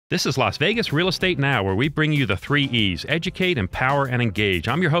This is Las Vegas Real Estate Now, where we bring you the 3 E's: educate, empower, and engage.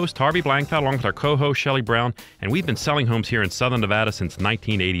 I'm your host, Harvey Blankfeld, along with our co-host, Shelley Brown, and we've been selling homes here in Southern Nevada since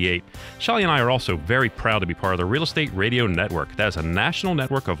 1988. Shelley and I are also very proud to be part of the Real Estate Radio Network. That is a national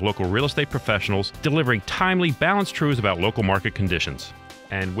network of local real estate professionals delivering timely, balanced truths about local market conditions.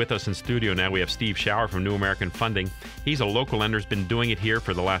 And with us in studio now, we have Steve Schauer from New American Funding. He's a local lender, has been doing it here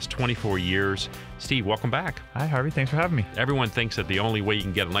for the last 24 years. Steve, welcome back. Hi, Harvey. Thanks for having me. Everyone thinks that the only way you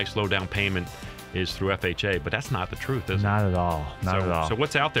can get a nice low down payment is through FHA, but that's not the truth, is it? Not at all. Not at all. So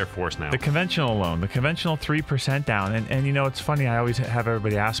what's out there for us now? The conventional loan, the conventional 3% down. And you know, it's funny, I always have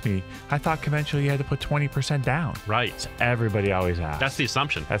everybody ask me, I thought conventional you had to put 20% down. Right. So everybody always asks. That's the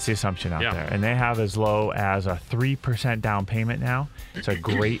assumption. That's the assumption out there. And they have as low as a 3% down payment now. It's a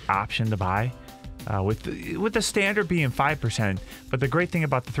great option to buy, with the standard being 5%. But the great thing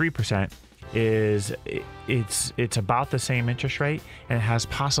about the 3% is it's about the same interest rate, and it has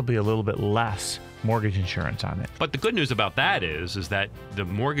possibly a little bit less mortgage insurance on it. But the good news about that is that the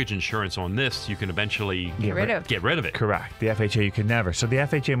mortgage insurance on this, you can eventually get rid of it. Correct. The FHA you can never. So the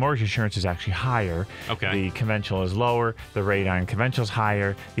FHA mortgage insurance is actually higher. Okay. The conventional is lower. The rate on conventional is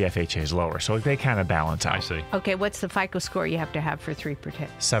higher. The FHA is lower. So they kind of balance out. I see. Okay, what's the FICO score you have to have for 3%?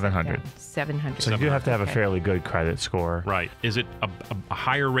 700. 700. So you do have to have a fairly good credit score. Right. Is it a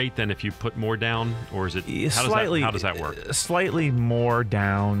higher rate than if you put more down, or is it how does that work? Slightly more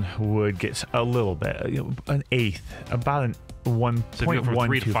down would get a little bit, an eighth, about an 1.125. So if you go from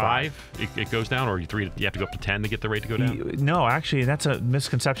 3 to 5, it goes down, or you have to go up to 10 to get the rate to go down? No, actually, that's a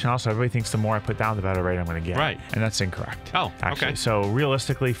misconception also. Everybody thinks the more I put down, the better rate I'm going to get. Right. And that's incorrect. Oh, actually. okay. So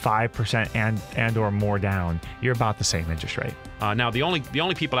realistically, 5% and or more down, you're about the same interest rate. Now, the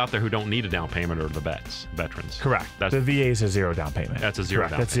only people out there who don't need a down payment are the veterans. Correct. The VA is a zero down payment. That's a zero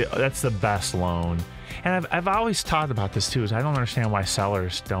down payment. That's the best loan. And I've always thought about this too, is I don't understand why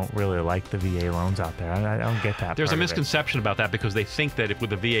sellers don't really like the VA loans out there. I don't get that. There's a misconception about that, because they think that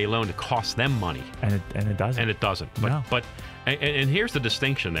with a VA loan, it costs them money. And it doesn't. And it doesn't. But and here's the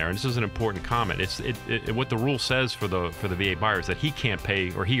distinction there, and this is an important comment. It's what the rule says for the VA buyer is that he can't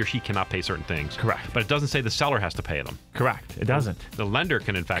pay, or he or she cannot pay certain things. Correct. But it doesn't say the seller has to pay them. Correct. It doesn't. The lender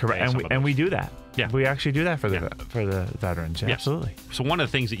can in fact pay some of and we do that. Yeah. We actually do that for the veterans. Yeah, yeah. Absolutely. So one of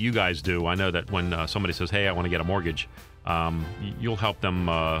the things that you guys do, I know that when somebody says, "Hey, I want to get a mortgage," you'll help them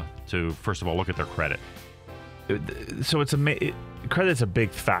to first of all look at their credit. So credit's a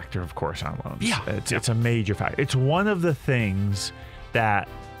big factor, of course, on loans. Yeah. It's a major factor. It's one of the things that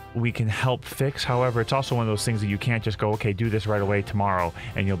we can help fix. However, it's also one of those things that you can't just go, okay, do this right away tomorrow,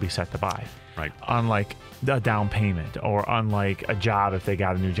 and you'll be set to buy. Right. Unlike a down payment, or unlike a job if they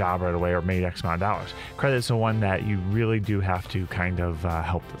got a new job right away or made X amount of dollars. Credit's the one that you really do have to kind of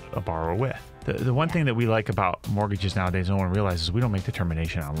help a borrower with. The one thing that we like about mortgages nowadays, no one realizes, we don't make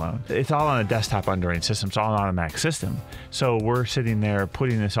determination on loan. It's all on a desktop underwriting system. It's all an automatic system. So we're sitting there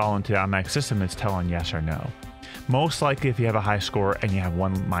putting this all into the automatic system. It's telling yes or no. Most likely, if you have a high score and you have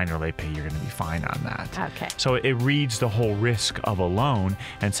one minor late pay, you're going to be fine on that. Okay. So it reads the whole risk of a loan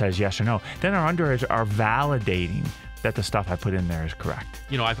and says yes or no. Then our underwriters are validating that the stuff I put in there is correct.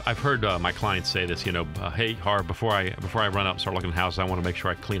 You know, I've heard my clients say this. You know, hey, Harv, before I run out and start looking at houses, I want to make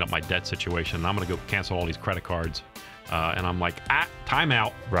sure I clean up my debt situation. And I'm going to go cancel all these credit cards. And I'm like, time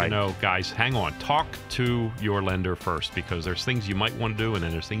out. Right. You know, guys, hang on. Talk to your lender first, because there's things you might want to do, and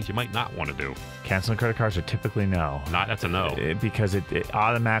then there's things you might not want to do. Canceling credit cards are typically no. That's a no. Because it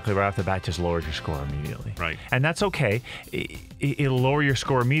automatically, right off the bat, just lowers your score immediately. Right. And that's okay. It'll lower your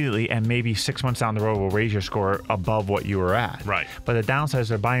score immediately, and maybe 6 months down the road will raise your score above what you were at. Right. But the downside is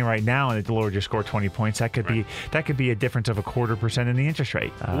they're buying right now, and it lowered your score 20 points. That could be a difference of 0.25% in the interest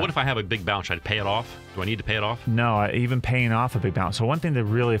rate. Well, what if I have a big balance? Should I pay it off? Do I need to pay it off? No, even paying off a big balance. So one thing that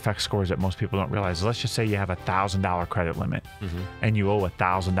really affects scores that most people don't realize is, let's just say you have a $1,000 credit limit, and you owe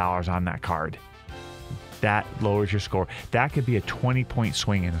 $1,000 on that card. That lowers your score. That could be a 20-point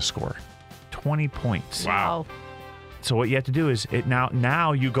swing in a score. 20 points. Wow. So what you have to do is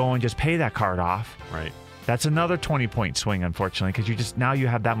now you go and just pay that card off. Right. That's another 20-point swing, unfortunately, because now you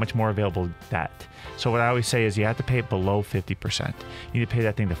have that much more available debt. So what I always say is you have to pay it below 50%. You need to pay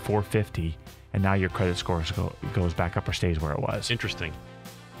that thing to 450, and now your credit score goes back up or stays where it was. Interesting.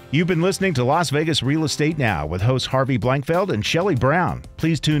 You've been listening to Las Vegas Real Estate Now with hosts Harvey Blankfeld and Shelley Brown.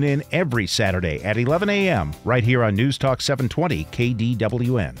 Please tune in every Saturday at 11 a.m. right here on News Talk 720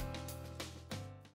 KDWN.